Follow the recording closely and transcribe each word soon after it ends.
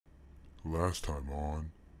Last time on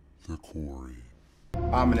the Quarry.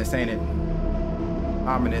 Ominous, ain't it?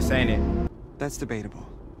 Ominous, ain't it? That's debatable.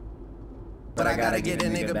 But I gotta get a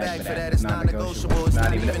nigga back for that. It's non-negotiable. It's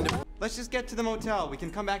not even. Let's just get to the motel. We can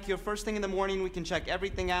come back here first thing in the morning. We can check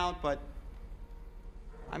everything out, but...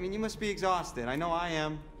 I mean, you must be exhausted. I know I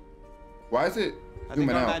am. Why is it I think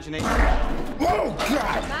our imagination... Whoa,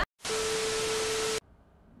 God!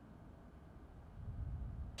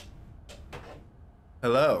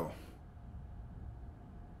 Hello.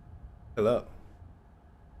 Hello.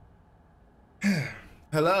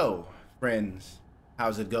 Hello, friends.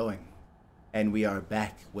 How's it going? And we are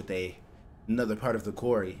back with another part of the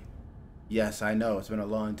Quarry. Yes, I know it's been a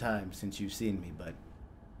long time since you've seen me, but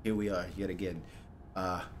here we are yet again.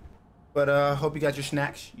 Hope you got your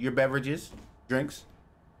snacks, your beverages, drinks.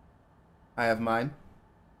 I have mine.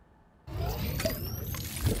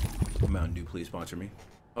 Mountain Dew, please sponsor me.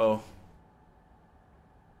 Oh.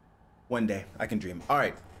 One day, I can dream. All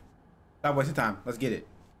right. Stop wasting time. Let's get it.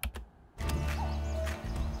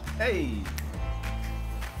 Hey.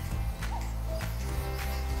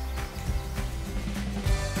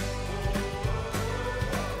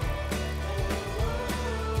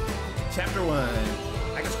 Chapter 1.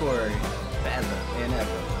 I can score forever and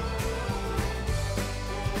ever.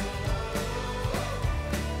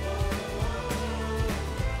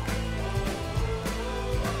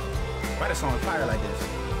 Write a song fire like this.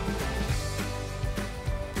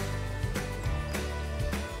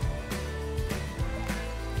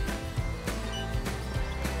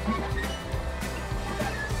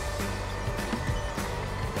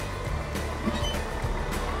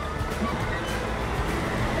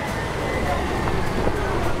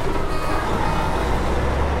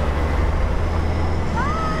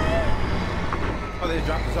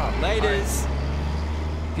 Ladies,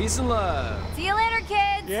 peace and love. See you later,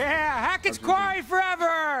 kids. Yeah, Hackett's Quarry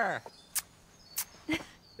forever.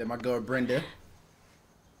 Then my girl Brenda.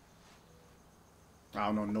 I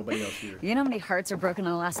don't know nobody else here. You know how many hearts are broken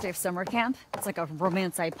on the last day of summer camp? It's like a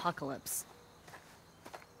romance apocalypse.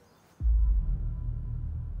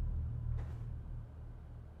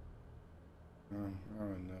 I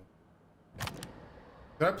don't know.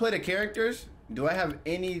 Do I play the characters? Do I have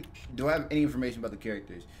any information about the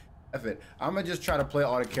characters? F it. I'm gonna just try to play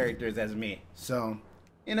all the characters as me. So,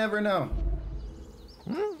 you never know.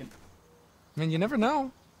 I mean, you never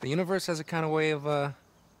know. The universe has a kind of way of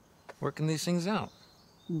working these things out.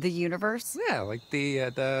 The universe? Yeah, like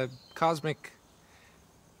the cosmic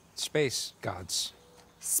space gods.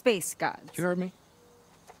 Space gods. You heard me?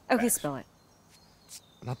 Okay, spell it.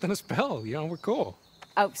 Nothing to spell. You know, we're cool.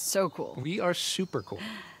 Oh, so cool. We are super cool.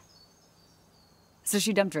 So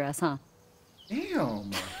she dumped her ass, huh?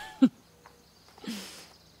 Damn.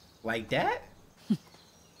 Like that?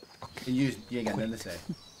 You ain't got nothing to say.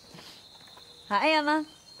 Hi, Emma.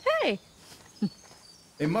 Hey.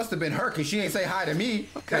 It must have been her, because she ain't say hi to me.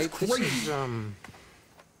 Okay, that's crazy. This is,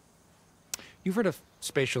 you've heard of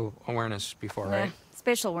spatial awareness before, right?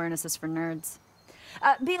 Spatial awareness is for nerds.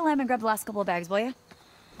 Beat a lamb and grab the last couple of bags, will you?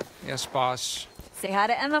 Yes, boss. Say hi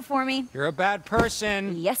to Emma for me. You're a bad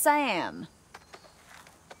person. Yes, I am.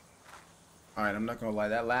 All right, I'm not gonna lie.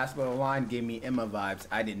 That last little line gave me Emma vibes.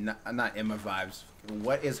 I did not Emma vibes.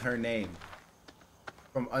 What is her name?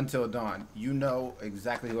 From Until Dawn. You know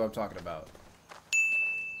exactly who I'm talking about.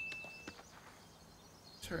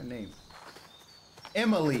 What's her name?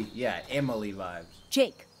 Emily. Yeah, Emily vibes.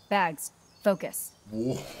 Jake, bags, focus.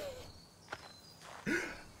 Whoa.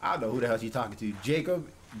 I don't know who the hell she's talking to. Jacob.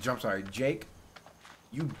 I'm sorry, Jake.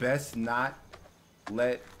 You best not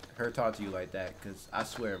let her talk to you like that, because I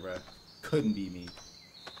swear, bro. Couldn't be me.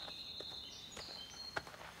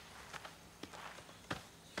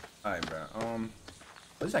 Alright, bro.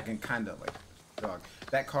 At least I can kind of like dog.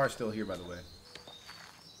 That car's still here, by the way.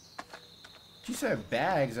 She said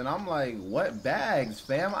bags, and I'm like, what bags,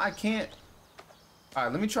 fam? I can't.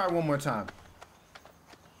 Alright, let me try one more time.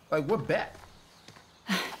 Like, what bag?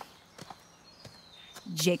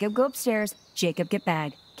 Jacob, go upstairs. Jacob, get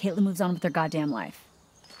bag. Caitlin moves on with her goddamn life.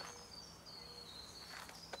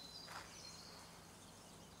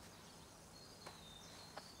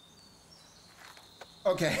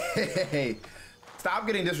 Okay, stop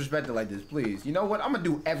getting disrespected like this, please. You know what? I'm gonna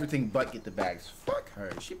do everything but get the bags. Fuck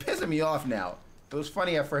her. She pissing me off now. It was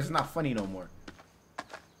funny at first. It's not funny no more.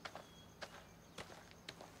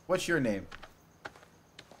 What's your name?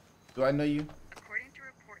 Do I know you? According to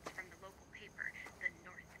reports from the local paper, the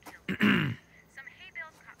North killed. Some hay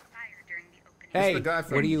bales caught fire during the opening. Hey, the guy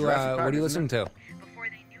from what are you Jurassic Park, listening to? Before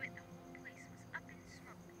they knew it, the whole place was up in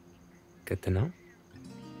smoke. Good to know.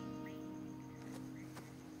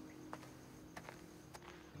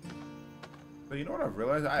 So you know what I've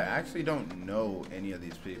realized? I actually don't know any of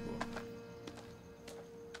these people.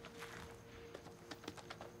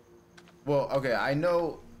 Well, okay, I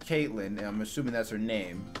know Caitlin, and I'm assuming that's her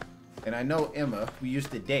name. And I know Emma, we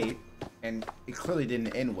used to date, and it clearly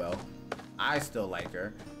didn't end well. I still like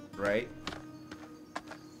her, right?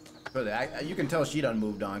 But you can tell she done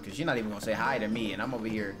moved on, because she's not even going to say hi to me, and I'm over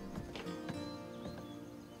here.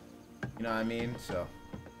 You know what I mean? So,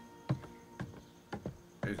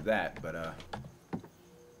 there's that, but,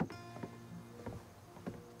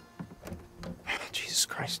 Jesus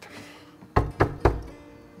Christ.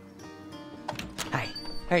 Hi.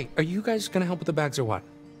 Hey, are you guys gonna help with the bags or what?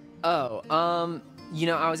 Oh, you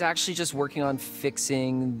know, I was actually just working on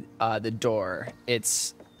fixing the door.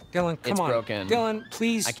 It's Dylan, come on. broken. Dylan,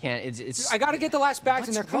 please. I can't. It's. I gotta get the last bags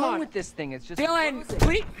in there. What's Come wrong on. with this thing? It's just. Dylan, frozen.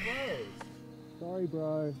 please. Sorry,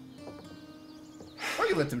 bro. why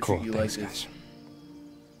you let them treat you like this?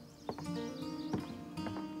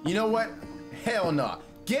 You know what? Hell no.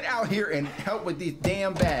 Get out here and help with these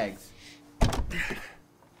damn bags.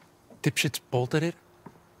 Dipshits bolted it?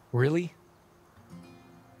 Really?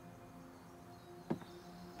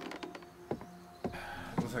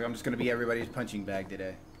 Looks like I'm just gonna be everybody's punching bag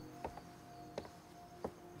today.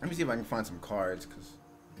 Let me see if I can find some cards, because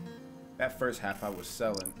that first half I was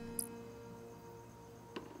selling.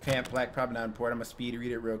 Camp Black, probably not important. I'm gonna speed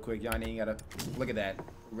read it real quick. Y'all ain't gotta look at that.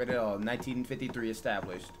 Read it all. 1953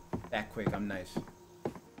 established. That quick, I'm nice.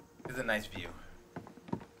 This is a nice view.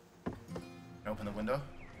 Open the window.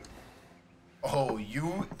 Oh,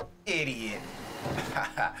 you idiot.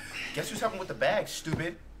 Guess who's helping with the bag,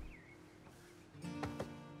 stupid?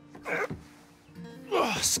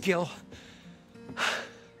 Oh, skill.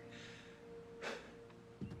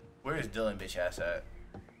 Where is Dylan bitch ass at?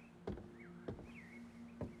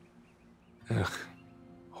 Ugh.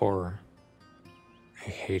 Horror. I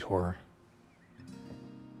hate horror.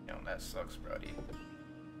 Yo, that sucks, brody.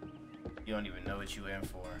 You don't even know what you in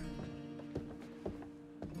for.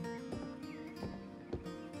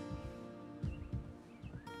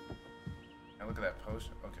 Now look at that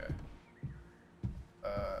poster. Okay.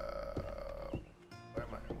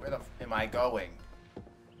 Where the f am I going?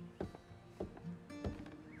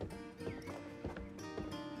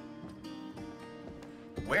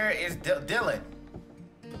 Where is Dylan?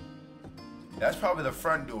 That's probably the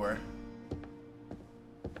front door.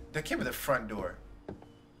 That can't be the front door.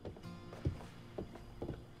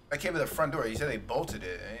 That can't be the front door. You said they bolted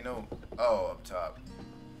it. And you know, oh, up top.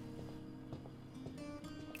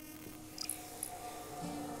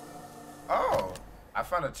 Oh, I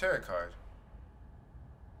found a tarot card.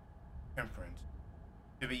 Temperance.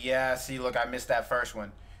 To be, yeah, see, look, I missed that first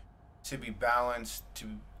one. To be balanced, to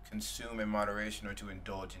consume in moderation, or to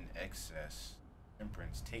indulge in excess.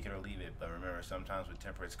 Temperance, take it or leave it. But remember, sometimes with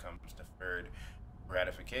temperance comes deferred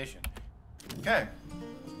gratification. Okay.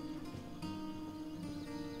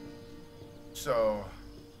 So,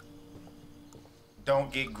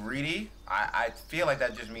 don't get greedy. I feel like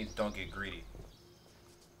that just means don't get greedy.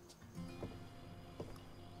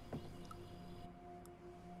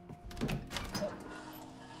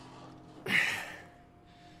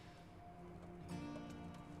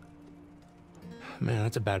 Man,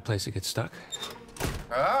 that's a bad place to get stuck.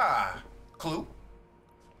 Ah, clue.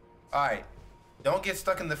 All right, don't get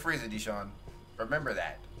stuck in the freezer, Deshaun. Remember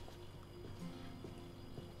that.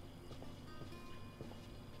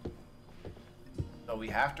 So we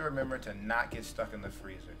have to remember to not get stuck in the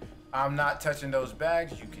freezer. I'm not touching those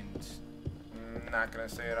bags. You can, I'm not gonna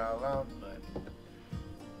say it out loud, but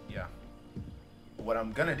yeah. What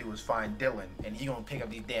I'm gonna do is find Dylan, and he gonna pick up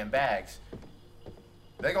these damn bags.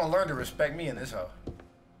 They're gonna learn to respect me in this hoe.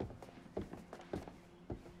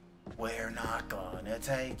 We're not gonna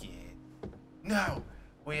take it. No,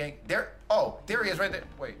 we ain't. There. Oh, there he is right there.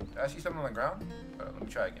 Wait, did I see something on the ground? Let me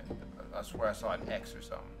try again. I swear I saw an X or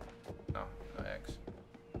something. No, no X.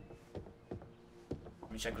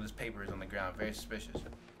 Let me check what this paper is on the ground. Very suspicious.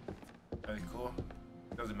 Very cool.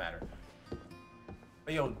 Doesn't matter.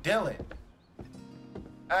 Hey, yo, Dylan.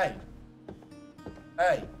 Hey.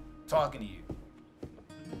 Hey, talking to you.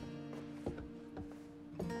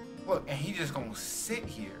 Look, and he just gonna sit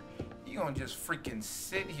here. He gonna just freaking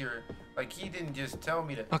sit here like he didn't just tell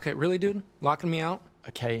me to. Okay, really, dude? Locking me out?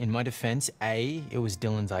 Okay, in my defense, A, it was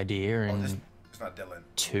Dylan's idea, Oh, and it's not Dylan.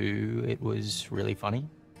 2, it was really funny.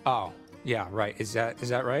 Oh, yeah, right. Is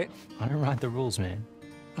that right? I don't write the rules, man.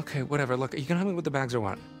 Okay, whatever. Look, are you gonna help me with the bags or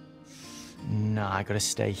what? Nah, I gotta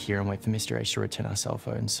stay here and wait for Mr. H to return our cell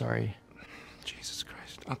phones, sorry. Jesus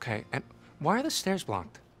Christ. Okay, and why are the stairs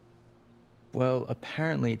blocked? Well,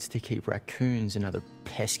 apparently it's to keep raccoons and other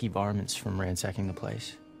pesky varmints from ransacking the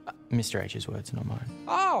place. Mr. H's words, not mine.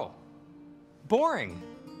 Oh! Boring.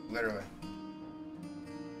 Literally.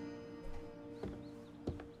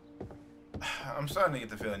 I'm starting to get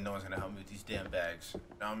the feeling no one's gonna help me with these damn bags.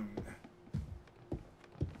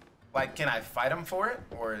 Like, can I fight him for it?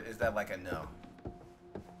 Or is that like a no?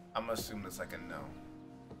 I'm gonna assume it's like a no.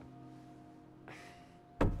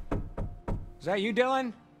 Is that you,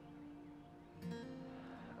 Dylan?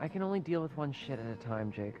 I can only deal with one shit at a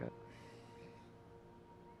time, Jacob.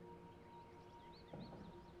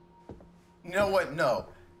 You know what? No.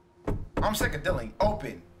 I'm sick of Dylan.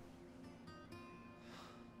 Open.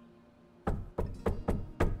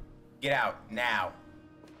 Get out now.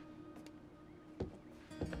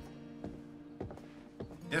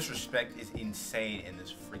 Disrespect is insane in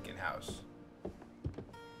this freaking house.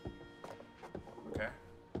 Okay.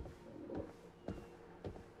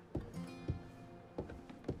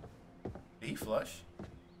 Did he flush?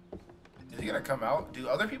 Is he gonna come out? Do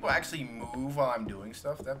other people actually move while I'm doing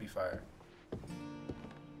stuff? That'd be fire.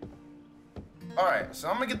 Alright, so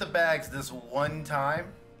I'm gonna get the bags this one time.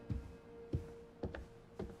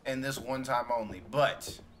 And this one time only,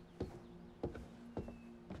 but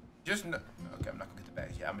just no. Okay, I'm not gonna get the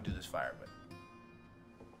bags. Yeah, I'm gonna do this fire, but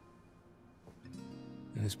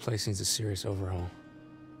And this place needs a serious overhaul.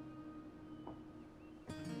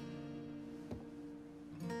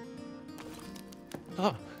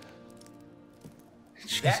 Oh.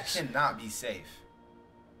 that Jesus. cannot be safe.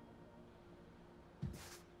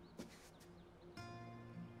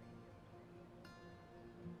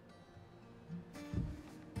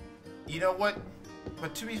 You know what?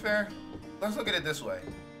 But to be fair, let's look at it this way.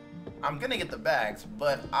 I'm gonna get the bags,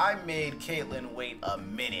 but I made Caitlin wait a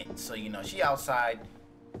minute. So, you know, she outside,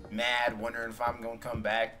 mad, wondering if I'm gonna come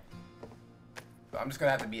back. So I'm just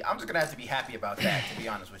gonna have to be happy about that, to be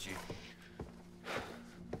honest with you.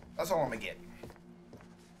 That's all I'm gonna get.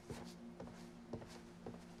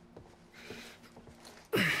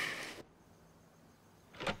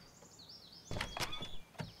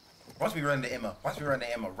 Watch me run to Emma. Watch me run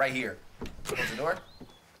to Emma right here. Close the door.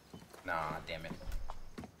 Nah, damn it.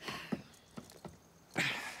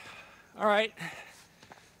 All right.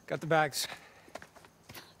 Got the bags.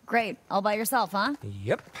 Great. All by yourself, huh?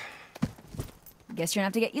 Yep. Guess you're gonna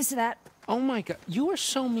have to get used to that. Oh my god, you are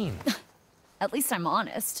so mean. At least I'm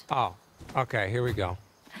honest. Oh, okay, here we go.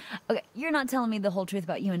 Okay, you're not telling me the whole truth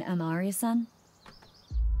about you and Emma, are you, son?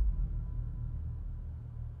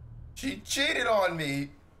 She cheated on me.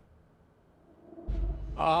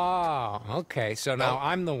 Oh, okay, so now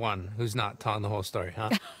I'm the one who's not telling the whole story,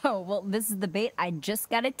 huh? Oh, well, this is the bait I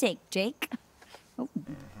just gotta take, Jake. Oh.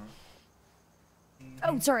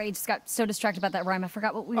 Oh, sorry, I just got so distracted about that rhyme. I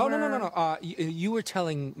forgot what we were... Oh, no. You were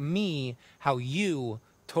telling me how you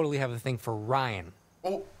totally have a thing for Ryan.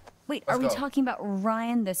 Oh, Wait, let's are we go. talking about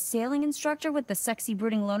Ryan, the sailing instructor with the sexy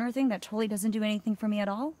brooding loner thing that totally doesn't do anything for me at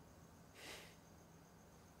all?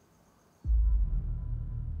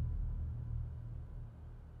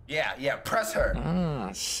 Yeah, press her. Ah,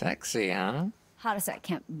 sexy, huh? Hottest at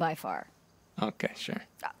camp by far. Okay, sure.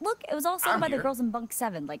 Look, it was all said I'm by the here. girls in bunk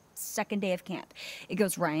 7, like second day of camp. It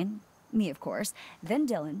goes Ryan, me of course, then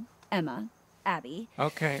Dylan, Emma, Abby,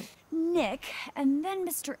 Okay, Nick, and then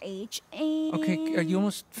Mr. H, and... okay, are you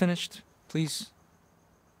almost finished, please?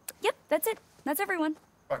 Yep, that's it. That's everyone.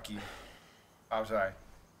 Fuck you. I'm sorry.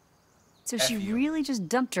 So F she you. really just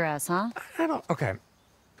dumped her ass, huh? I don't, okay.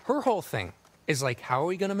 Her whole thing is like, how are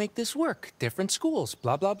we gonna make this work? Different schools,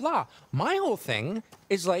 blah, blah, blah. My whole thing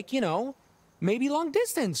is like, you know, maybe long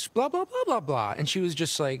distance, blah, blah, blah, blah, blah. And she was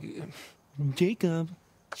just like, Jacob.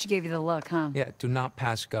 She gave you the look, huh? Yeah, do not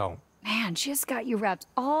pass go. Man, she just got you wrapped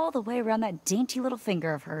all the way around that dainty little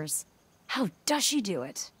finger of hers. How does she do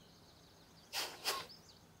it?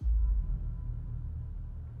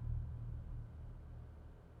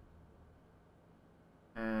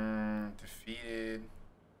 Defeated.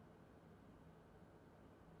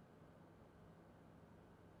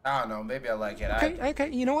 I don't know. Maybe I like it. Okay,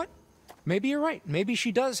 you know what? Maybe you're right. Maybe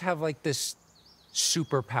she does have like this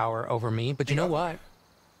superpower over me, but you know what?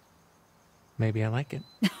 Maybe I like it.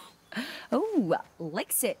 Oh,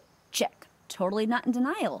 likes it. Check. Totally not in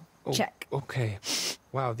denial. Oh, Check. Okay.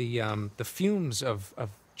 Wow, the fumes of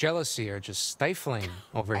jealousy are just stifling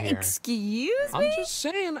over here. Excuse I'm me? just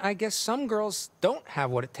saying, I guess some girls don't have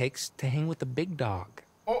what it takes to hang with the big dog.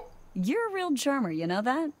 Oh, You're a real charmer, you know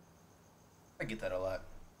that? I get that a lot.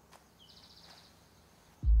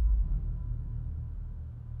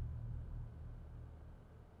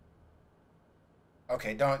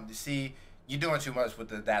 Okay, don't see. You're doing too much with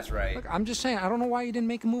the that's right. Look, I'm just saying, I don't know why you didn't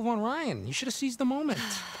make a move on Ryan. You should have seized the moment.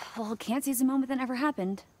 Well, can't seize a moment that never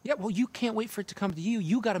happened. Yeah, well, you can't wait for it to come to you.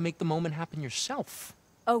 You got to make the moment happen yourself.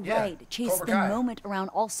 Oh, Yeah, right. Chase Cobra the Kai. moment around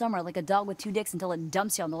all summer like a dog with 2 dicks until it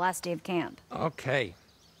dumps you on the last day of camp. Okay.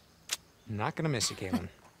 Not gonna miss you, Caitlin.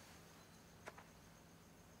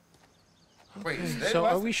 Wait, is it So,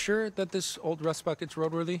 are West? we sure that this old rust bucket's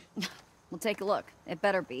roadworthy? We'll take a look. It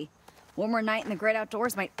better be. One more night in the great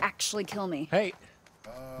outdoors might actually kill me. Hey,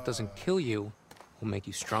 it doesn't kill you. Will make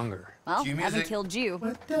you stronger. Well, Cue haven't music. killed you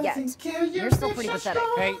What yet. doesn't kill you You're still makes pretty you pathetic.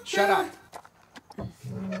 Hey, shut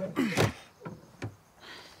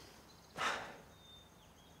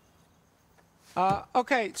up.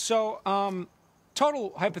 Okay, so,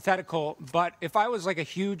 total hypothetical, but if I was like a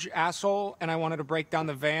huge asshole and I wanted to break down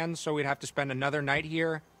the van so we'd have to spend another night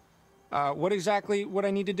here, what exactly would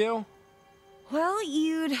I need to do? Well,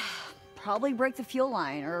 you'd probably break the fuel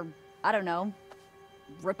line, or, I don't know,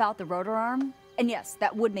 rip out the rotor arm. And yes,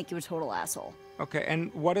 that would make you a total asshole. Okay,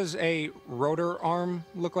 and what does a rotor arm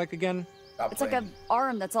look like again? Stop It's like playing. an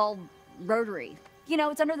arm that's all rotary. You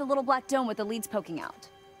know, it's under the little black dome with the leads poking out.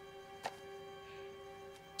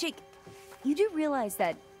 Jake, you do realize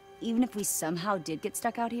that even if we somehow did get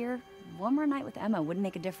stuck out here, one more night with Emma wouldn't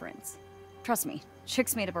make a difference. Trust me,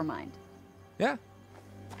 Chick's made up her mind. Yeah.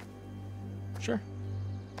 Sure.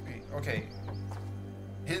 Okay.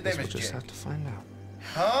 His Guess name we'll is just Jake. have to find out.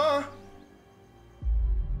 Huh?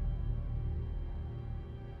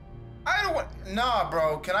 I don't want. Nah,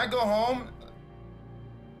 bro. Can I go home?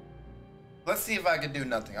 Let's see if I can do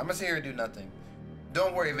nothing. I'm gonna sit here and do nothing.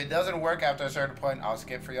 Don't worry. If it doesn't work after a certain point, I'll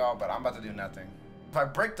skip for y'all. But I'm about to do nothing. If I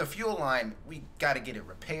break the fuel line, we gotta get it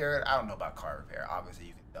repaired. I don't know about car repair. Obviously,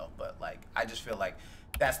 you can tell. But like, I just feel like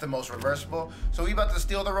that's the most reversible. So we about to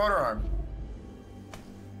steal the rotor arm.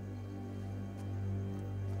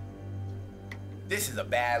 This is a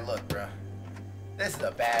bad look, bro. This is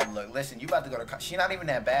a bad look. Listen, you about to go to... She not even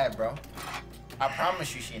that bad, bro. I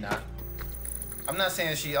promise you she not. I'm not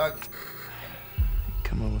saying she...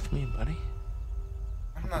 Come on with me, buddy.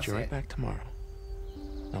 I'm not Be saying... right back tomorrow.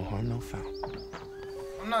 No harm, no foul.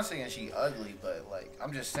 I'm not saying she ugly, but, like,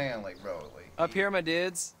 I'm just saying, like, bro, like... Up here, my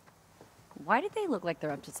dudes. Why did they look like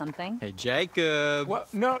they're up to something? Hey, Jacob.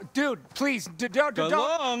 What? No, dude, please, don't. Go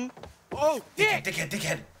long. Oh, dick!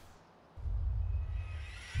 Dickhead.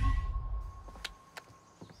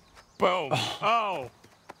 Boom. Oh,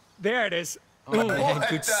 there it is. Oh, man, What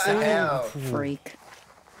good the save. hell? Freak.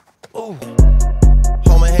 Home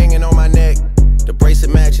hanging on my neck. The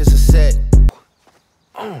bracelet matches a set.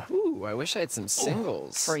 Ooh, I wish I had some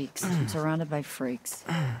singles. Freaks. I'm surrounded by freaks.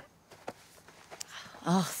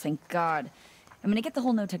 Oh, thank God. I'm gonna get the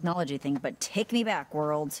whole no technology thing, but take me back,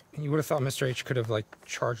 world. You would have thought Mr. H could have, like,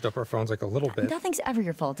 charged up our phones, like, a little bit. Nothing's ever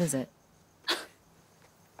your fault, is it?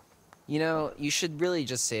 You know, you should really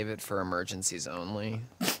just save it for emergencies only.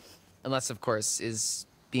 Unless, of course, is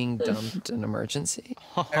being dumped an emergency?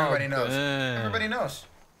 Everybody knows. man. Everybody knows.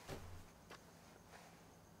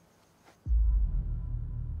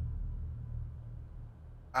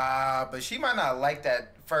 But she might not like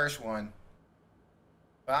that first one.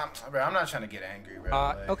 But I'm not trying to get angry, bro.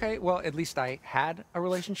 Like, Okay, well, at least I had a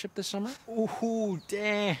relationship this summer. Ooh,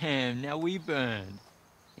 damn. Now we burned.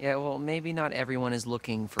 Yeah, well, maybe not everyone is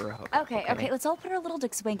looking for a hookup. Okay, let's all put our little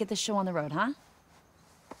dicks away and get this show on the road, huh?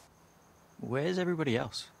 Where's everybody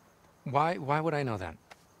else? Why would I know that?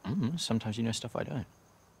 Sometimes you know stuff I don't.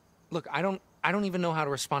 Look, I don't even know how to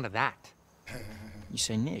respond to that. You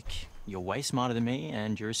say, Nick, you're way smarter than me,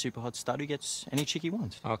 and you're a super hot stud who gets any chick he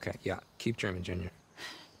wants. Okay, yeah, keep dreaming, Junior.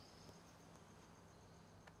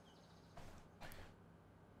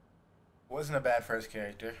 wasn't a bad first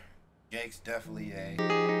character. Jake's definitely a...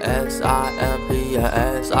 S-I-M-P,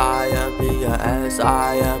 S-I-M-P,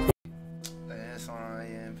 S-I-M-P.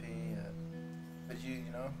 S-I-M-P, but you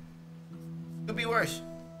know, could be worse.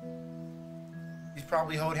 He's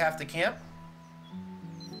probably hold half the camp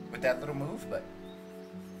with that little move, but...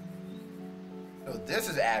 So this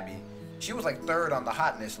is Abby. She was like 3rd on the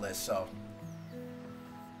hotness list, so...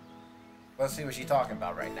 Let's see what she's talking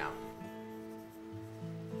about right now.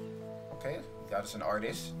 Okay, got us an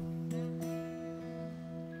artist.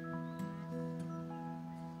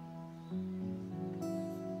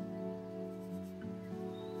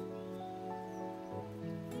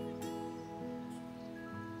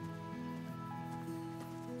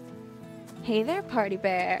 Hey there, Party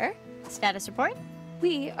Bear. Status report?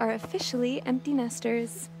 We are officially empty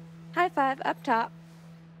nesters. High five up top.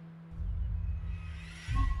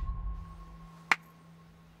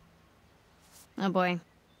 Oh boy.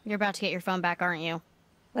 You're about to get your phone back, aren't you?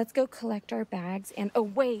 Let's go collect our bags and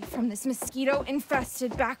away from this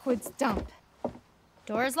mosquito-infested backwoods dump.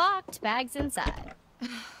 Door's locked, bags inside.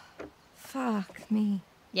 Fuck me.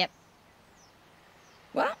 Yep.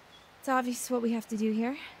 Well, it's obvious what we have to do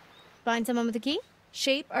here. Find someone with a key?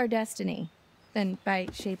 Shape our destiny. Then by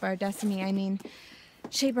shape our destiny, I mean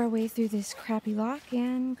shape our way through this crappy lock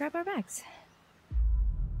and grab our bags.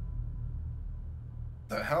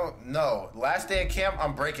 The hell? No. Last day of camp,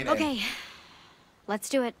 I'm breaking in. Okay. Let's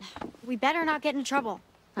do it. We better not get in trouble.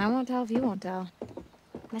 I won't tell if you won't tell.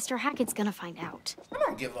 Mr. Hackett's gonna find out. I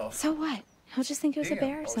don't give a... So what? He'll just think it was a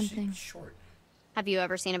bear or something. Short. Have you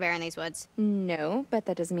ever seen a bear in these woods? No, but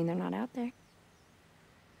that doesn't mean they're not out there.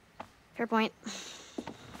 Fair point.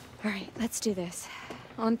 All right, let's do this.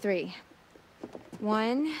 On 3.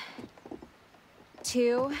 1,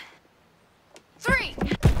 2, 3!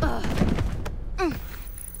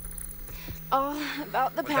 All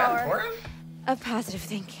about the power of positive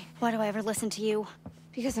thinking. Why do I ever listen to you?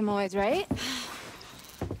 Because I'm always right.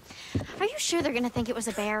 Are you sure they're gonna think it was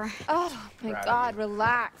a bear? Oh my God,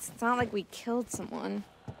 relax. It's not like we killed someone.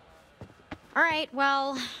 All right,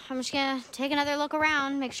 well, I'm just gonna take another look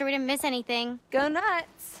around, make sure we didn't miss anything. Go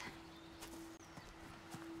nuts.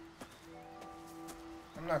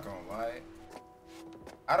 I'm not gonna lie.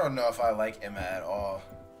 I don't know if I like Emma at all.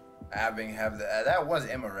 That was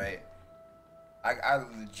Emma, right? I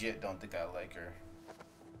legit don't think I like her.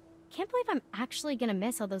 Can't believe I'm actually gonna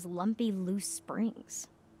miss all those lumpy, loose springs.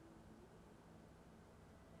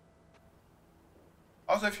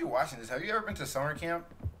 Also, if you're watching this, have you ever been to summer camp?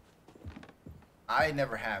 I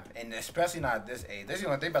never have, and especially not at this age.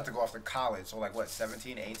 They about to go off to college, so like what,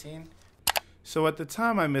 17, 18? So at the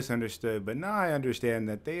time I misunderstood, but now I understand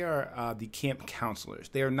that they are the camp counselors.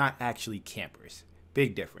 They are not actually campers.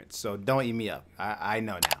 Big difference. So don't eat me up. I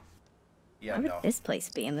know now. Yeah, Why would this place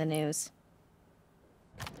be in the news?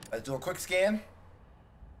 Let's do a quick scan.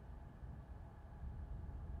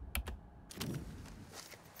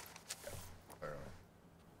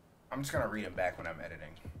 I'm just gonna read them back when I'm editing.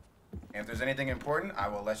 And if there's anything important, I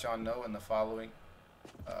will let y'all know in the following,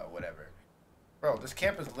 whatever. Bro, this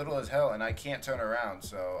camp is little as hell, and I can't turn around,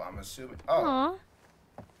 so I'm assuming. Oh.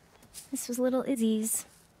 Aw. This was little Izzy's.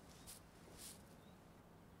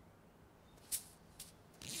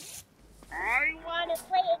 I want to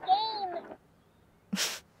play a game.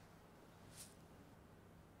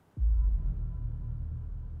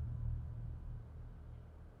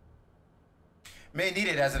 May need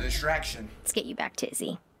it as a distraction. Let's get you back to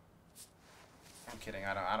Izzy. I'm kidding.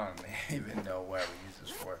 I don't even know what I would use this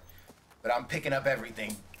for. But I'm picking up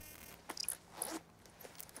everything.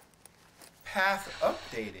 Path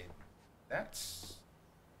updated. That's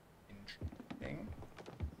interesting.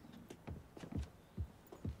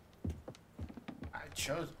 I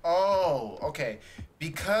chose. Oh, okay.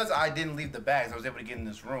 Because I didn't leave the bags, I was able to get in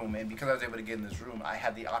this room. And because I was able to get in this room, I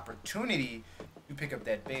had the opportunity to pick up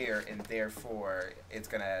that bear. And therefore, it's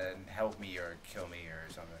going to help me or kill me or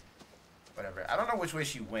something. Whatever. I don't know which way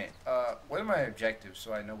she went. What are my objectives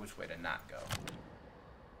so I know which way to not go?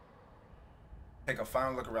 Take a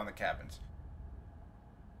final look around the cabins.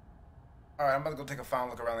 Alright, I'm about to go take a final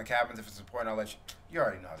look around the cabins. If it's important, I'll let you... You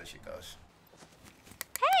already know how this shit goes.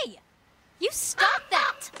 Hey! You stop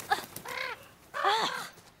that!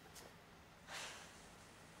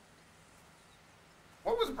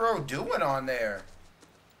 What was bro doing on there?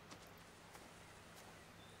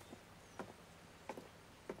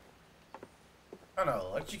 I don't know,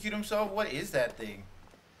 electrocute himself? What is that thing?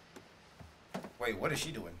 Wait, what is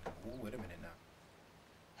she doing? Ooh, wait a minute now.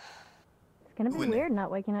 It's gonna be weird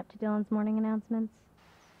not waking up to Dylan's morning announcements.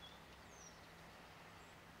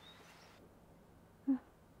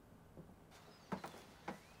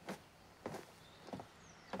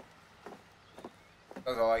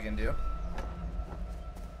 That's all I can do.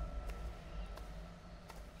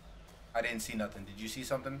 I didn't see nothing. Did you see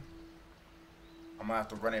something? I'm gonna have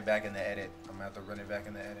to run it back in the edit.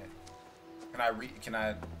 Can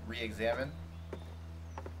I re-examine?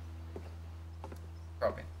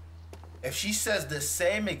 Probably. If she says the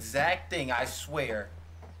same exact thing, I swear.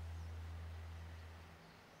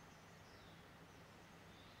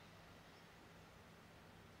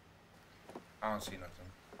 I don't see nothing.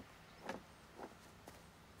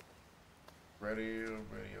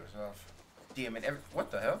 Radio's off. Damn it,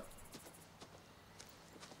 what the hell?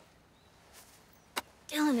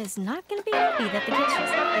 Dylan is not gonna be happy that the kids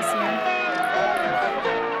just left this year. Oh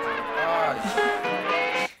my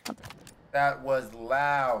gosh. That was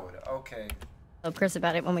loud. Okay. Tell Chris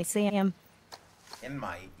about it when we see him. In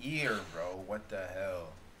my ear, bro. What the hell?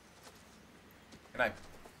 Can I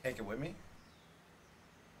take it with me?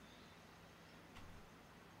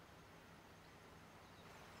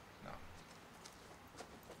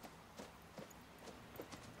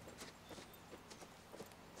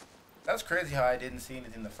 That's crazy how I didn't see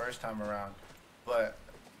anything the first time around, but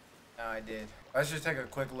now I did. Let's just take a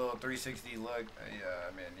quick little 360 look.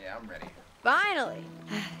 Yeah, I'm ready. Finally.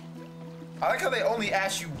 I like how they only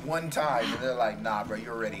ask you one time, and they're like, nah, bro,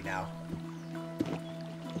 you're ready now.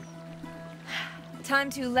 Time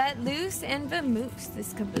to let loose and vamoose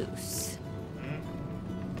this caboose.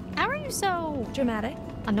 How are you so dramatic?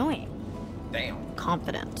 Annoying. Damn.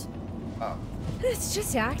 Confident. Oh. It's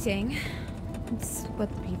just acting. It's what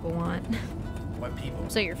the people want. What people?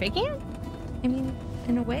 So you're faking it? I mean,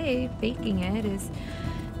 in a way, faking it is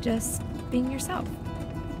just being yourself,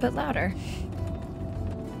 but louder.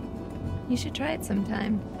 You should try it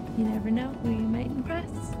sometime. You never know who you might impress.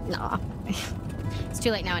 Nah. It's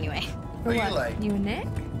too late now anyway. For Who what? you like? You and Nick?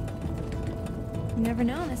 You never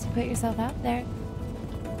know unless you put yourself out there.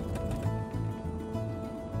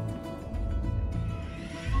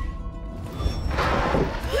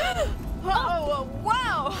 Oh,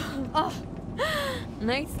 wow! Oh,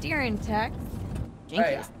 nice steering, Tex.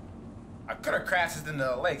 Hey, I could have crashed into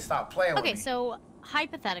the lake. Stop playing with me. Okay, so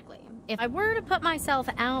hypothetically, if I were to put myself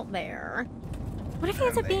out there, what if he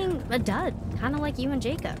ends up being a dud? Kind of like you and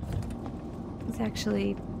Jacob. It's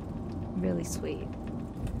actually really sweet.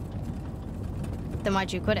 Then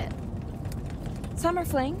why'd you quit it? Summer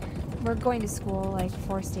fling. We're going to school like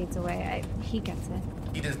 4 states away. He gets it.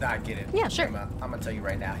 He does not get it. Yeah, sure. I'm gonna tell you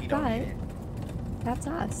right now, he don't get it. That's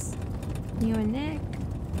us. You and Nick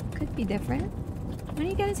could be different. When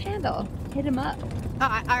do you get his handle? Hit him up. Oh,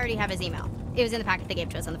 I already have his email. It was in the packet they gave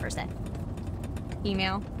to us on the first day.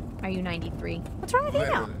 Email? Are you 93? What's wrong with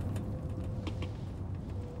email?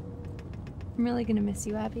 I'm really gonna miss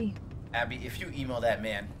you, Abby. Abby, if you email that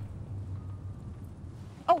man.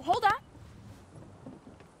 Oh, hold on.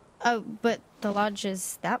 Oh, but the lodge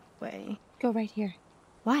is that way. Go right here.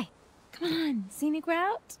 Why? Come on, scenic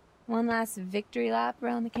route. One last victory lap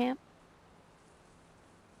around the camp.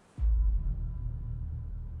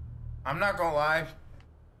 I'm not gonna lie.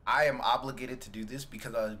 I am obligated to do this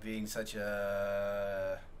because I was being such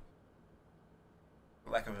a,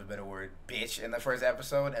 for lack of a better word, bitch in the first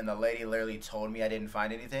episode, and the lady literally told me I didn't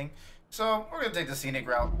find anything. So we're gonna take the scenic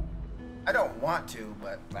route. I don't want to,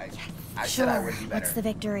 but like, I said I would be better. What's the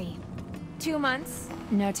victory? 2 months,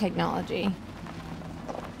 no technology.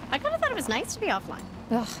 I kind of thought it was nice to be offline.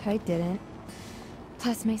 Ugh, I didn't.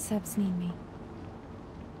 Plus, my subs need me.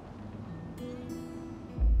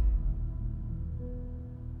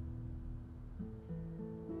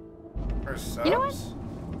 Her subs? You know what?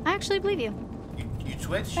 I actually believe you. You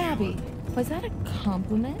Twitch? Abby, was that a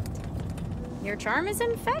compliment? Your charm is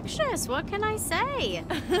infectious. What can I say?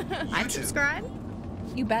 I'd subscribe.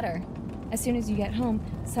 You better. As soon as you get home,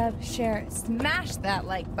 sub, share, smash that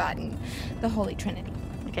like button. The Holy Trinity.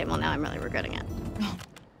 Okay, well now I'm really regretting it.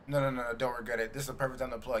 No, don't regret it. This is a perfect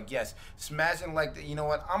time to plug. Yes, smashing like the, you know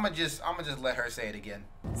what? I'ma just let her say it again.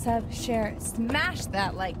 Sub, share, smash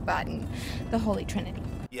that like button. The Holy Trinity.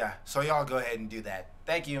 Yeah, so y'all go ahead and do that.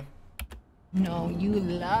 Thank you. No, you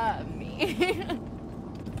love me.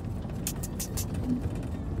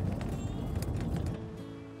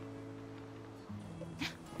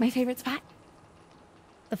 My favorite spot?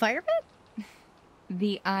 The fire pit?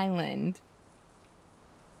 The island.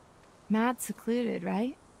 Mad secluded,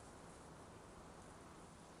 right?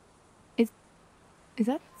 Is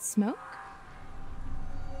that smoke?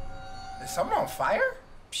 Is someone on fire?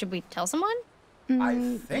 Should we tell someone?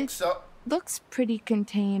 I think so. Looks pretty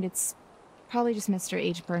contained. It's probably just Mr.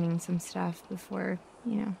 H burning some stuff before,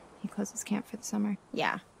 he closes camp for the summer.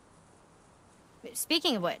 Yeah.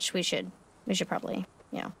 Speaking of which, we should probably,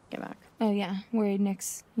 get back. Oh yeah, worried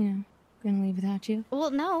Nick's, gonna leave without you. Well,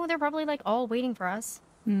 no, they're probably like all waiting for us.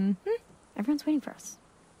 Mm-hmm. Everyone's waiting for us.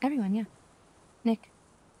 Everyone, yeah. Nick,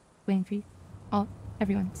 waiting for you.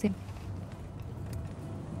 Everyone, same.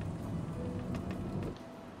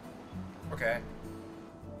 Okay.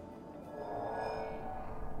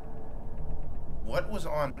 What was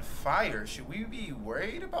on fire? Should we be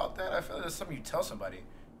worried about that? I feel like that's something you tell somebody.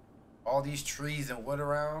 All these trees and woods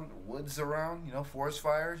around, forest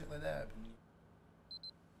fires, shit like that.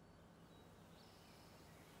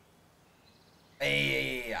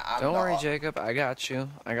 Hey, Don't worry, Jacob. I got you.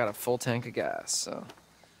 I got a full tank of gas, so.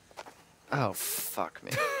 Oh, fuck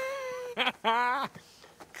me.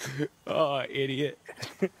 Oh, idiot.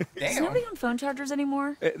 Is nobody on phone chargers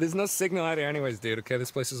anymore? There's no signal out here anyways, dude, okay? This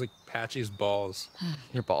place is like patchy as balls.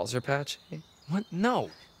 Your balls are patchy? What? No.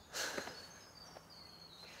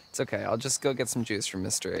 It's okay. I'll just go get some juice from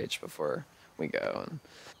Mr. H before we go.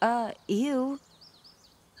 Ew.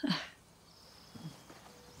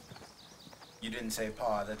 You didn't say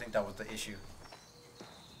pause. I think that was the issue.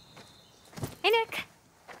 Hey, Nick.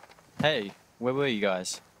 Hey, where were you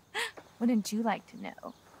guys? Wouldn't you like to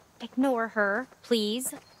know? Ignore her,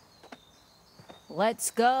 please. Let's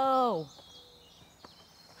go.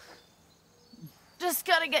 Just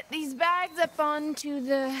gotta get these bags up onto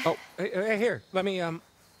the... Oh, here. Let me get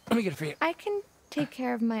it for you. I can take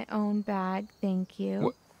care of my own bag, thank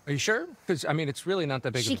you. Are you sure? Because, I mean, it's really not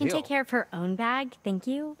that big She of a can deal. take care of her own bag, thank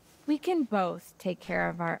you. We can both take care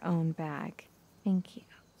of our own bag. Thank you.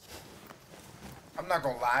 I'm not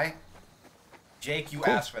gonna lie. Jake, you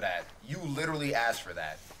asked for that. You literally asked for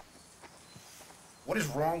that. What is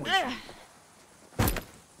wrong with you?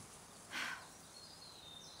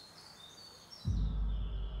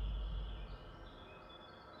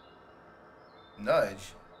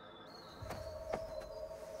 Nudge.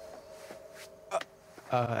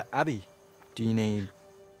 Abby, do you need...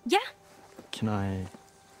 Yeah, Can I...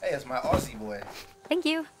 Hey, it's my Aussie boy. thank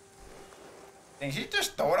you. Did she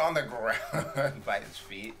just throw it on the ground by his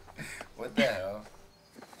feet? What the hell?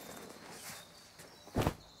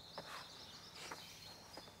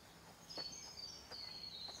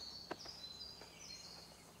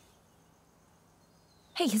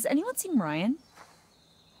 Hey, has anyone seen Ryan?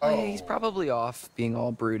 Oh, yeah, he's probably off being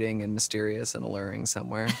all brooding and mysterious and alluring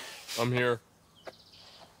somewhere. I'm here.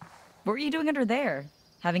 What were you doing under there?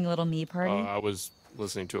 Having a little me party? I was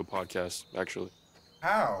listening to a podcast, actually.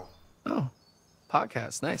 How? Oh,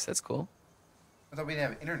 podcast. Nice. That's cool. I thought we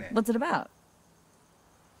didn't have internet. What's it about?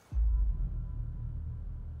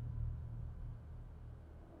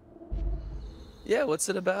 Yeah, what's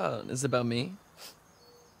it about? Is it about me?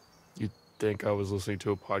 You'd think I was listening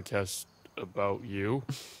to a podcast about you?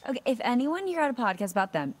 Okay, if anyone here had a podcast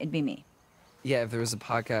about them, it'd be me. Yeah, if there was a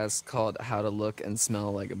podcast called How to Look and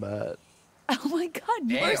Smell Like a Butt. Oh my god,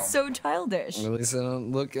 you are Damn. so childish. At least I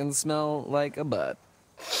don't look and smell like a butt.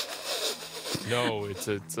 No, it's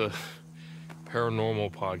a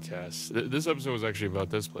paranormal podcast. This episode was actually about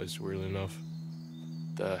this place, weirdly enough.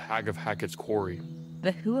 The Hag of Hackett's Quarry.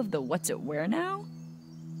 The who of the what's it where now?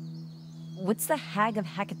 What's the Hag of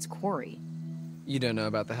Hackett's Quarry? You don't know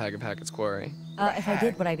about the Hag of Hackett's Quarry. If I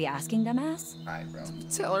did, would I be asking, dumbass? Alright, bro.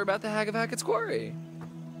 Tell her about the Hag of Hackett's Quarry.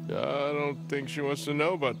 I don't think she wants to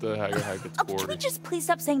know about the Hag of Hackett's Okay, can we Quarry. just please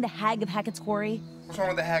stop saying the Hag of Hackett's Quarry? What's wrong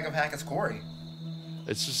with the Hag of Hackett's Quarry?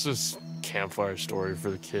 It's just this campfire story for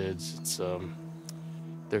the kids. It's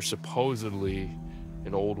there's supposedly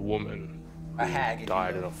an old woman A hag, who if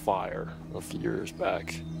died you in will. a fire a few years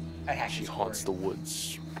back. A Hackett's She haunts the Quarry.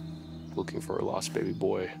 woods looking for her lost baby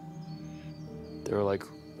boy. There are like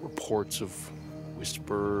reports of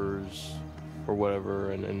whispers or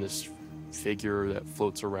whatever, and this figure that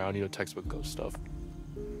floats around, textbook ghost stuff.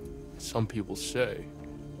 Some people say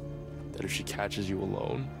that if she catches you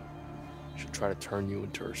alone, she'll try to turn you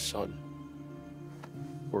into her son.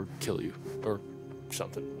 Or kill you. Or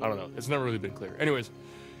something. I don't know. It's never really been clear. Anyways,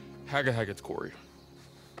 Hag of Hackett's Quarry.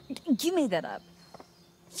 You made that up.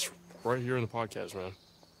 It's right here in the podcast, man.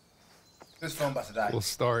 This phone about to die. Cool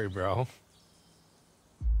story, bro.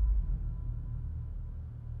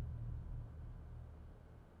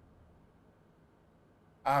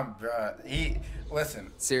 Bruh,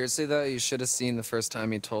 listen. Seriously, though, you should have seen the first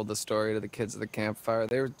time he told the story to the kids at the campfire.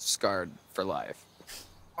 They were scarred for life.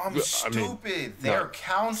 I'm I mean, stupid. They're not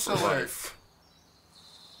counselors. life.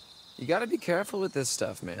 You gotta be careful with this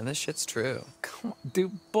stuff, man. This shit's true. Come on,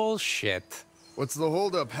 dude, bullshit. What's the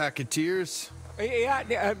holdup, Hacketeers?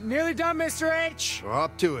 Yeah, nearly done, Mr. H. Well,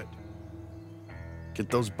 up to it. Get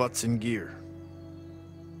those butts in gear.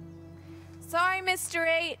 Sorry, Mr.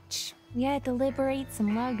 H. We had to liberate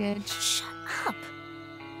some luggage. Shut up.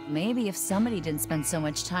 Maybe if somebody didn't spend so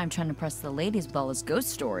much time trying to press the ladies' ball as ghost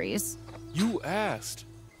stories. You asked.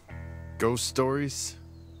 Ghost stories?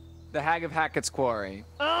 The Hag of Hackett's Quarry.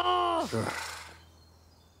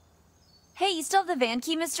 Hey, you still have the van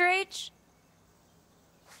key, Mr. H?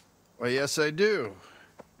 Well, yes, I do.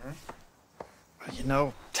 You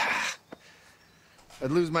know, I'd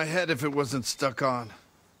lose my head if it wasn't stuck on.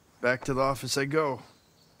 Back to the office I go.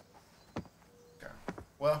 Okay.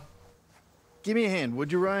 Well, give me a hand,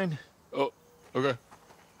 would you, Ryan? Oh, okay.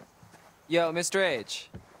 Yo, Mr. H.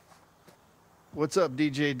 What's up,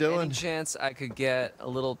 DJ Dylan? Any chance I could get a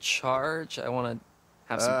little charge? I want to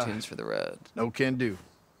have some tunes for the road. No can do.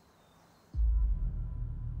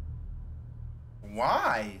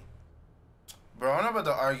 why? Bro, I'm not about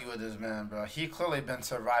to argue with this man, bro. He clearly been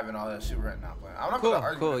surviving all that super right now, but I'm not Cool, about to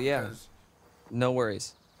argue cool, with him yeah. because No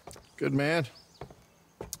worries. Good man.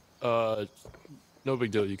 No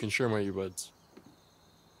big deal. You can share my earbuds.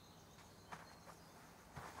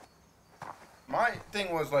 my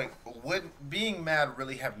thing was like, would being mad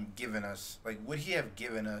really have given us, like, would he have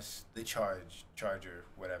given us the charger,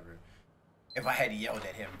 whatever? if I had yelled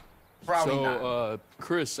at him. Probably not.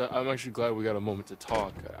 Chris, I'm actually glad we got a moment to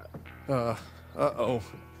talk. Uh-oh.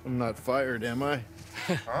 I'm not fired, am I?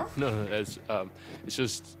 Huh? No, it's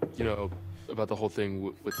just, you know, about the whole thing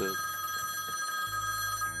with the...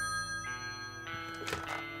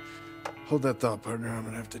 Hold that thought, partner. I'm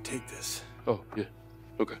gonna have to take this. Oh, yeah.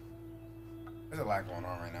 Okay. There's a lot going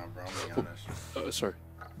on right now, bro. I'm being honest. Sorry.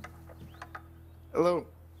 Hello.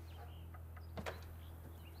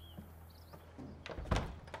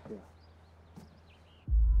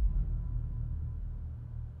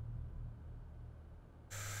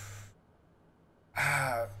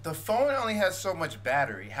 The phone only has so much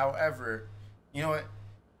battery. However, you know what?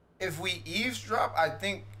 If we eavesdrop, I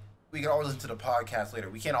think we can always listen to the podcast later.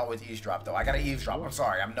 We can't always eavesdrop, though. I gotta eavesdrop. I'm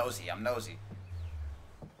sorry. I'm nosy.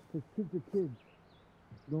 Because kids are kids.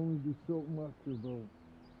 You only do so much, bro.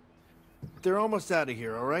 They're almost out of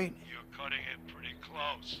here, all right? You're cutting it pretty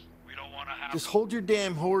close. We don't want to have... Just hold your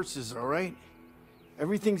damn horses, all right?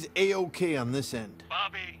 Everything's A-okay on this end.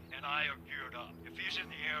 Bobby and I are geared up. If he's in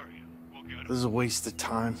the area, we'll get him. This is a waste of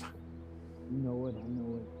time. You know it, I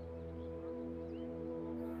know it.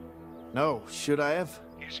 No, should I have?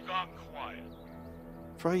 He's gone quiet.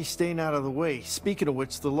 Try staying out of the way. Speaking of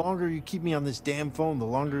which, the longer you keep me on this damn phone, the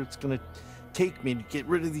longer it's gonna take me to get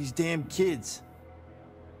rid of these damn kids.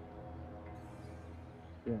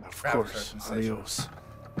 Yeah, of course. Adios.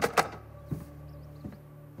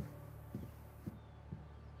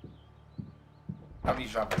 How many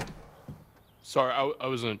drop it? Sorry, I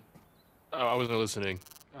wasn't listening.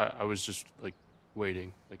 I was just like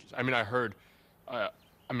waiting. Like, I mean, I heard. I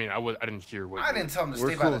didn't hear what. I didn't tell him to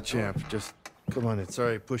We're stay by the cool, champ. Just come on in.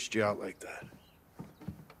 Sorry I pushed you out like that.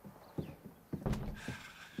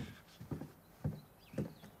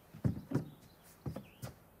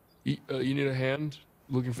 You need a hand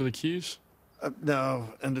looking for the keys?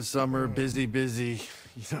 No, end of summer, busy,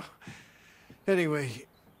 you know. Anyway,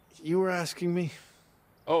 you were asking me?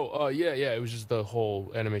 Oh, yeah. It was just the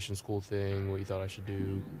whole animation school thing, what you thought I should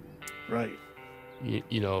do. Right.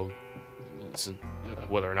 You know,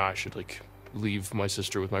 whether or not I should, like, leave my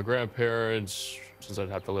sister with my grandparents, since I'd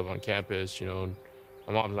have to live on campus, you know, and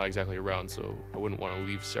my mom's not exactly around, so I wouldn't want to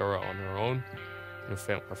leave Sarah on her own. You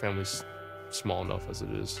know, our family's small enough as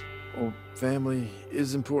it is. Well, family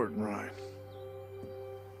is important, Ryan.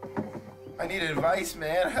 I need advice,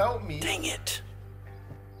 man. Help me. Dang it.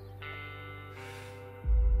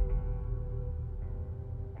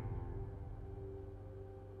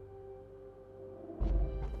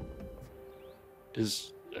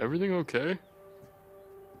 Is everything okay?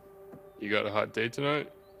 You got a hot date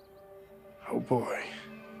tonight? Oh boy.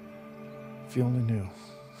 If you only knew.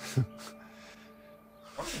 I'm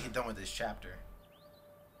gonna get done with this chapter.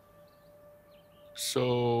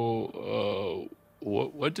 So,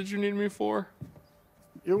 what did you need me for?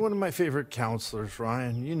 You're one of my favorite counselors,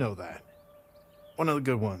 Ryan. You know that. One of the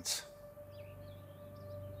good ones.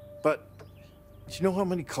 But, do you know how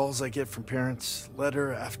many calls I get from parents,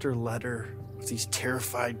 letter after letter, with these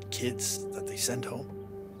terrified kids that they send home?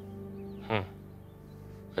 Huh.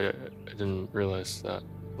 I didn't realize that.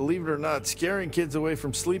 Believe it or not, scaring kids away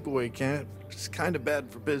from sleepaway camp is kind of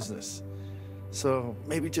bad for business. So,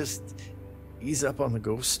 maybe just ease up on the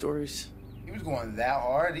ghost stories? He was going that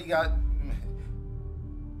hard. He got...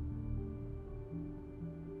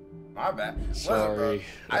 My bad. Sorry.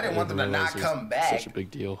 I didn't want them to not come back. Such a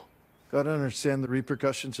big deal. Gotta understand the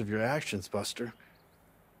repercussions of your actions, Buster.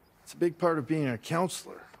 It's a big part of being a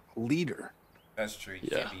counselor, a leader. That's true. You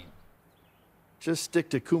Yeah. can't be... Just stick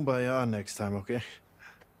to kumbaya next time, okay?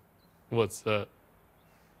 What's that?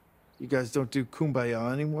 You guys don't do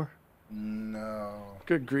kumbaya anymore? No.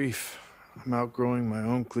 Good grief. I'm outgrowing my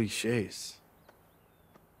own cliches.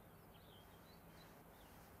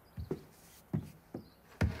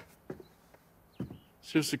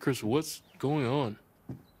 Seriously, Chris, what's going on?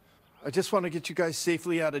 I just want to get you guys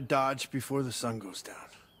safely out of Dodge before the sun goes down.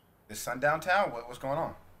 The sun downtown? What's going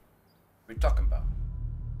on? What are you talking about?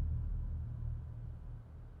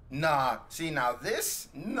 Nah. See, now this?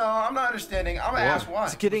 No, I'm not understanding. I'm gonna ask why.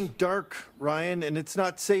 It's getting dark, Ryan, and it's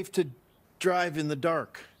not safe to drive in the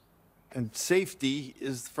dark. And safety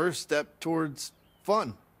is the first step towards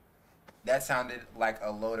fun. That sounded like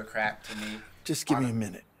a load of crap to me. Just give me a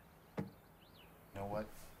minute. You know what?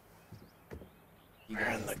 Where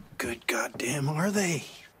in the good goddamn are they?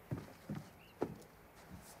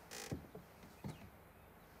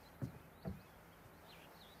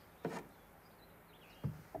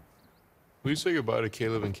 Will you say goodbye to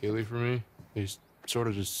Caleb and Kaylee for me? They sort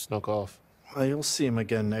of just snuck off. Well, you'll see him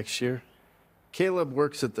again next year. Caleb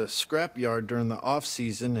works at the scrapyard during the off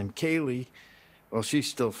season, and Kaylee, Well, she's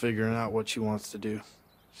still figuring out what she wants to do.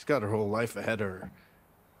 She's got her whole life ahead of her.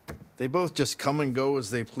 They both just come and go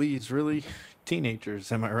as they please, really.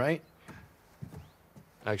 Teenagers, am I right?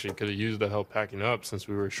 Actually, could have used the help packing up since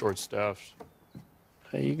we were short-staffed.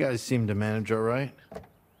 Hey, you guys seem to manage all right.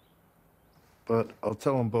 But I'll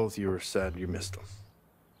tell them both you were sad you missed them.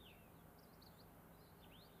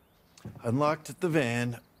 Unlocked the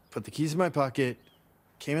van, put the keys in my pocket,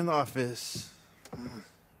 came in the office.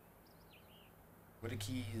 Where the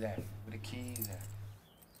keys at? Where the keys at?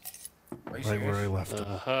 Right where I left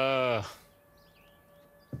them.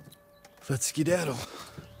 Let's skedaddle.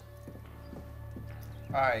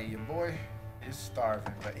 Alright, your boy is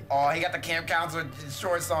starving, but he got the camp counselor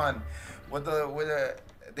shorts on with the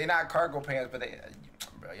they not cargo pants, but they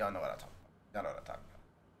bro, y'all know what I'm talking about. Y'all know what I'm talking about.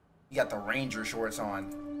 He got the ranger shorts on.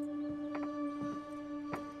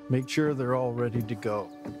 Make sure they're all ready to go.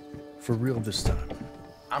 For real this time.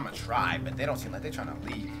 I'ma try, but they don't seem like they're trying to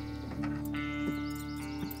leave.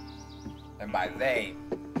 And by they,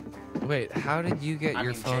 Wait, how did you get I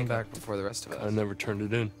your mean phone Jacob. back before the rest of us? I never turned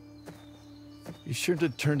it in. You should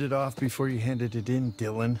have turned it off before you handed it in,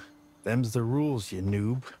 Dylan. Them's the rules, you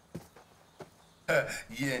noob.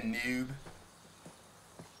 yeah, noob.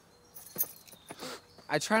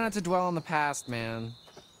 I try not to dwell on the past, man.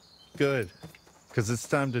 Good. Because it's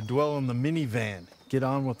time to dwell on the minivan. Get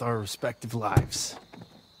on with our respective lives.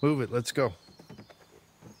 Move it, let's go.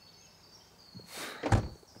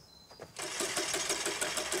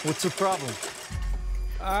 What's the problem?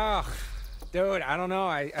 Ugh, dude, I don't know.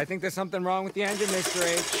 I think there's something wrong with the engine, Mr.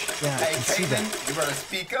 H. Yeah, Hey, Caden, you better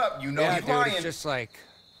speak up. You know Yeah, he's dude, lying. it's just like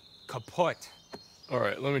kaput. All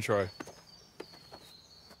right, let me try.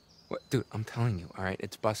 What, dude, I'm telling you, all right,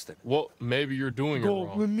 it's busted. Well, maybe you're doing it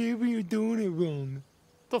wrong. Maybe you're doing it wrong.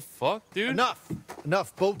 The fuck, dude? Enough!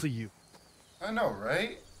 Enough, both of you. I know,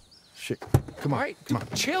 right? Shit. Come on, All right, come dude,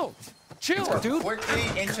 on. chill, We're dude. quickly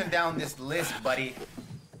inching down this list, buddy.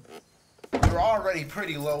 You're already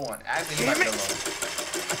pretty low on. Actually, you might be low.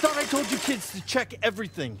 I thought I told you kids to check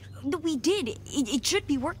everything. We did. It should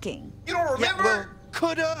be working. You don't remember? Yeah, well,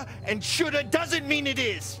 coulda and shoulda doesn't mean it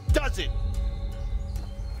is, does it?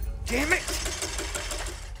 Damn it!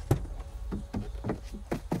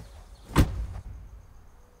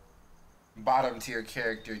 Bottom tier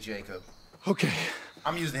character, Jacob. Okay.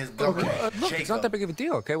 I'm using his government. Look, Jacob. it's not that big of a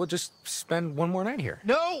deal, okay? We'll just spend one more night here.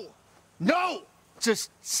 No! No! Just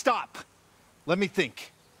stop. Let me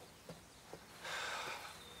think.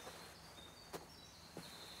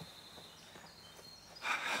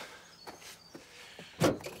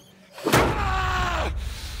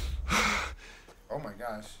 Oh my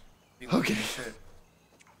gosh. He Okay. looking shit.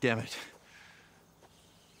 Damn it.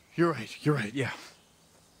 You're right, yeah.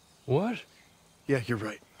 What? Yeah, you're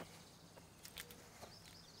right.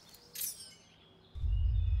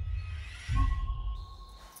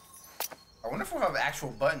 I wonder if we'll have actual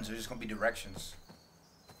buttons or just gonna be directions.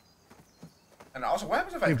 And also, what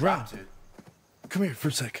happens if I Hey, dropped Ron. it? Come here for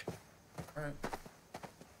a sec. Alright.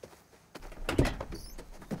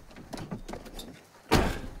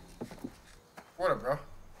 What up, bro?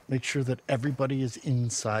 Make sure that everybody is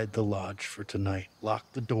inside the lodge for tonight.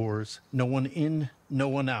 Lock the doors. No one in, no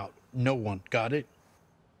one out. No one. Got it?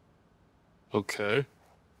 Okay.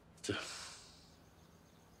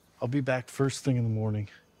 I'll be back first thing in the morning.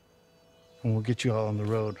 And we'll get you all on the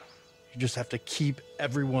road. You just have to keep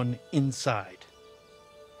everyone inside.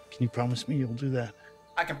 Can you promise me you'll do that?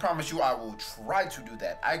 I can promise you I will try to do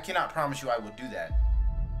that. I cannot promise you I will do that.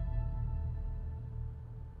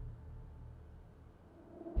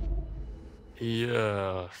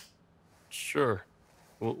 Yeah. Sure.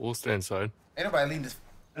 We'll stay inside. Ain't nobody leaving this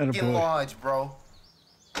Attaboy. fucking lodge, bro.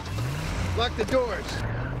 Lock the doors.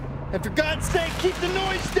 And for God's sake, keep the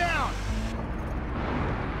noise down!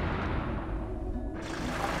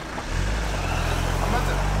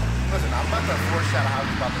 I'm about to foreshadow how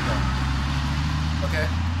it's about to go. Okay?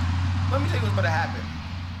 Let me tell you what's about to happen.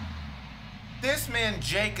 This man,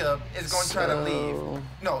 Jacob, is going to try to leave.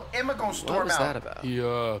 No, Emma going to storm What was out. that about?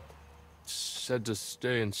 He, said to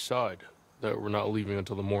stay inside, that we're not leaving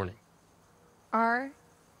until the morning. Are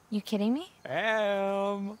you kidding me?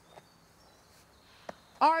 Am.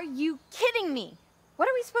 Are you kidding me? What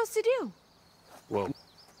are we supposed to do? Well,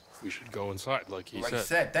 we should go inside, like he Like said. I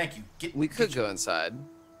said, thank you. We could go inside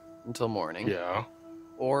until morning. Yeah.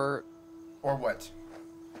 Or what?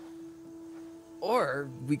 Or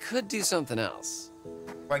we could do something else.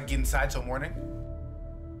 Like get inside till morning?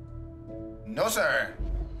 No, sir.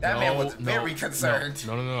 That man was very concerned.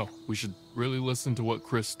 No. We should really listen to what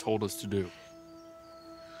Chris told us to do.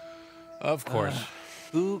 Of course.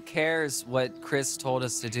 Who cares what Chris told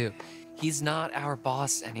us to do? He's not our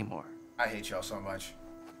boss anymore. I hate y'all so much.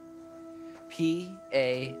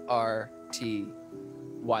 P-A-R-T.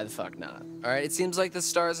 Why the fuck not? All right, it seems like the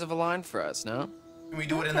stars have aligned for us, no? Can we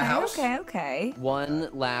do it in the house? Okay. One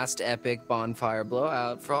last epic bonfire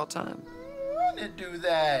blowout for all time. I want to do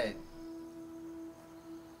that.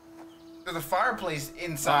 There's a fireplace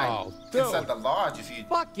inside, inside the lodge. If you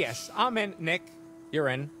Fuck yes, I'm in. Nick, you're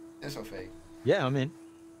in. It's so fake. Yeah, I'm in.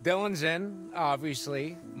 Dylan's in,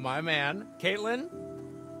 obviously. My man. Caitlin?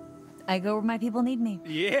 I go where my people need me.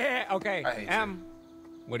 Yeah, okay. I hate Em,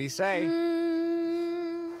 what do you say?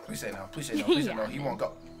 Please say no. Please say no. Please say no. He won't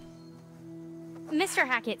go. Mr.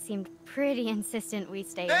 Hackett seemed pretty insistent we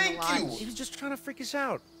stay in the Thank lodge. you. He was just trying to freak us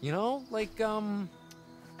out, you know? Like one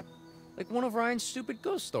of Ryan's stupid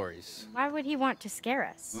ghost stories. Why would he want to scare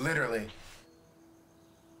us? Literally.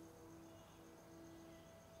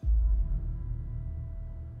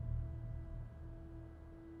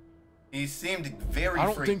 He seemed very freaked out.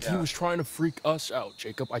 I don't think he was trying to freak us out,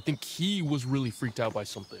 Jacob. I think he was really freaked out by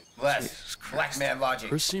something. Bless. Black man logic.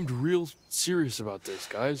 Chris seemed real serious about this,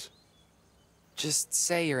 guys. Just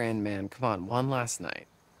say you're in, man. Come on, one last night.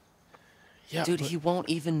 Yeah, dude, he won't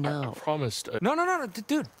even know. I promised. No,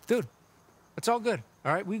 dude. It's all good.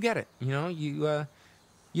 All right, we get it. You know, you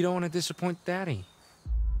don't want to disappoint Daddy.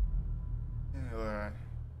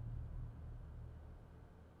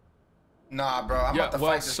 Nah, bro. I'm about to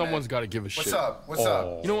fight this someone's man. got to give a shit. What's up? What's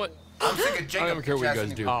up? You know what? I'm sick of Jacob. I don't care what you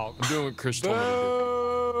guys do. I'm doing what Chris told me to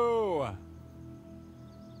do.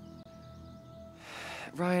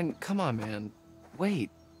 Ryan, come on, man. Wait.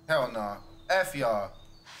 Hell no. F y'all.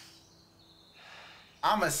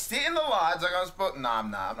 I'ma sit in the lodge like I'm supposed. Nah,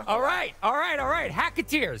 I'm not. I'm not. All right.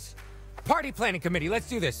 Hacketeers. Party planning committee. Let's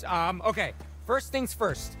do this. Okay. First things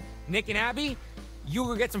first. Nick and Abby, you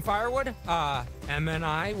go get some firewood. Emma and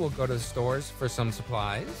I will go to the stores for some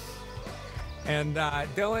supplies. And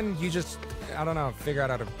Dylan, you just, I don't know, figure out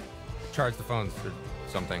how to charge the phones or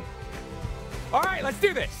something. All right, let's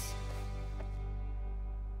do this.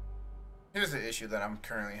 Here's the issue that I'm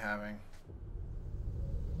currently having.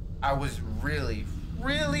 I was really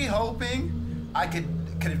hoping I could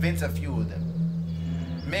convince a few of them.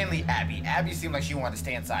 Mainly Abby. Abby seemed like she wanted to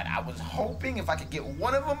stay inside. I was hoping if I could get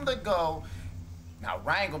one of them to go. Now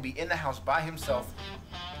Ryan gonna be in the house by himself.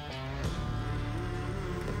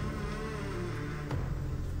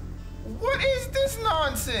 What is this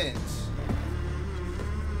nonsense?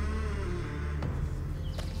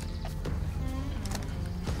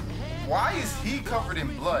 Why is he covered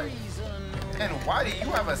in blood? And why do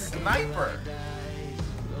you have a sniper?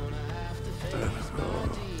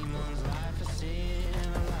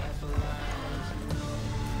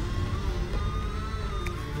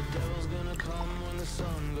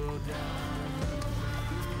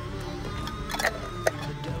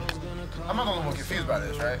 I'm not the only one confused by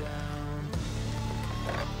this, right?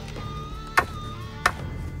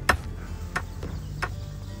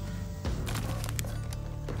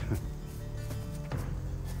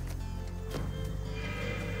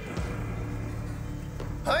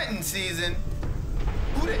 Hunting season?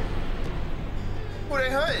 Who they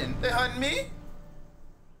hunting? They hunting me?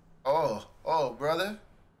 Oh, brother.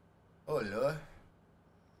 Oh, Lord.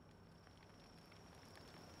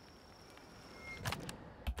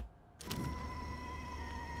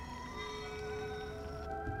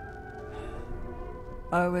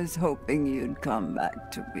 I was hoping you'd come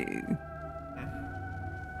back to me.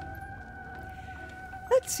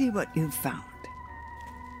 Let's see what you found.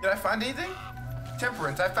 Did I find anything?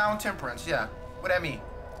 Temperance. I found temperance, yeah. What that mean?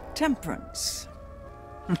 Temperance.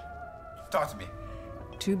 Talk to me.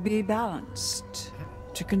 To be balanced,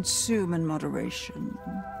 to consume in moderation,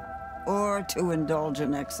 or to indulge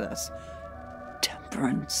in excess.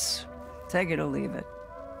 Temperance. Take it or leave it.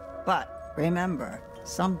 But remember,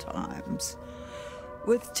 sometimes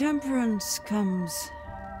with temperance comes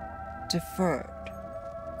deferred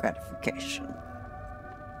gratification.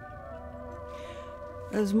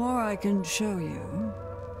 There's more I can show you.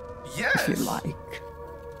 Yes. If you like.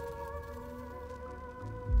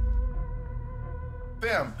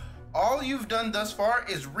 Fam, all you've done thus far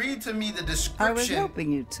is read to me the description. I was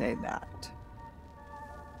hoping you'd say that.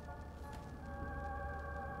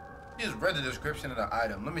 You just read the description of the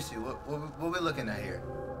item. Let me see. What we looking at here?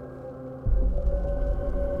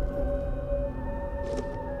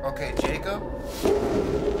 Okay, Jacob.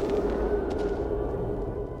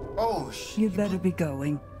 Oh, shit. You'd better be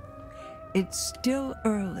going. It's still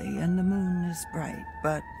early and the moon is bright,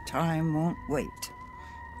 but time won't wait.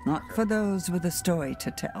 Not for those with a story to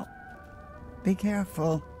tell. Be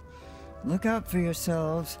careful. Look out for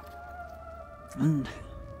yourselves. And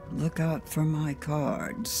look out for my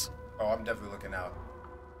cards. Oh, I'm definitely looking out.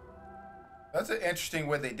 That's an interesting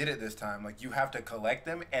way they did it this time. Like, you have to collect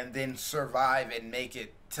them and then survive and make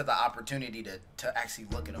it to the opportunity to actually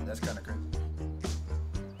look at them. That's kind of crazy.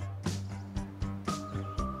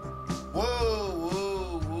 Whoa,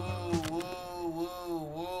 whoa, whoa, whoa, whoa,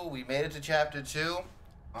 whoa. We made it to chapter 2.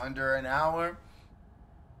 Under an hour.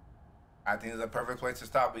 I think it's a perfect place to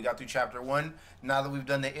stop. We got through chapter 1. Now that we've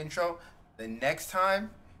done the intro, the next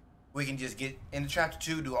time we can just get into chapter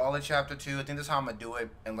 2, do all of chapter 2. I think that's how I'm going to do it.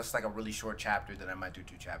 Unless it's like a really short chapter, then I might do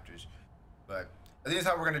 2 chapters. But I think that's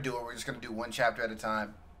how we're going to do it. We're just going to do 1 chapter at a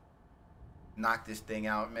time. Knock this thing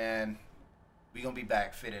out, man. We're going to be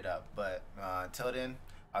back, fitted up. But until then,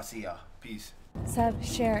 I'll see y'all. Peace. Sub,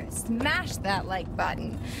 share, smash that like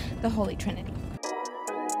button. The Holy Trinity.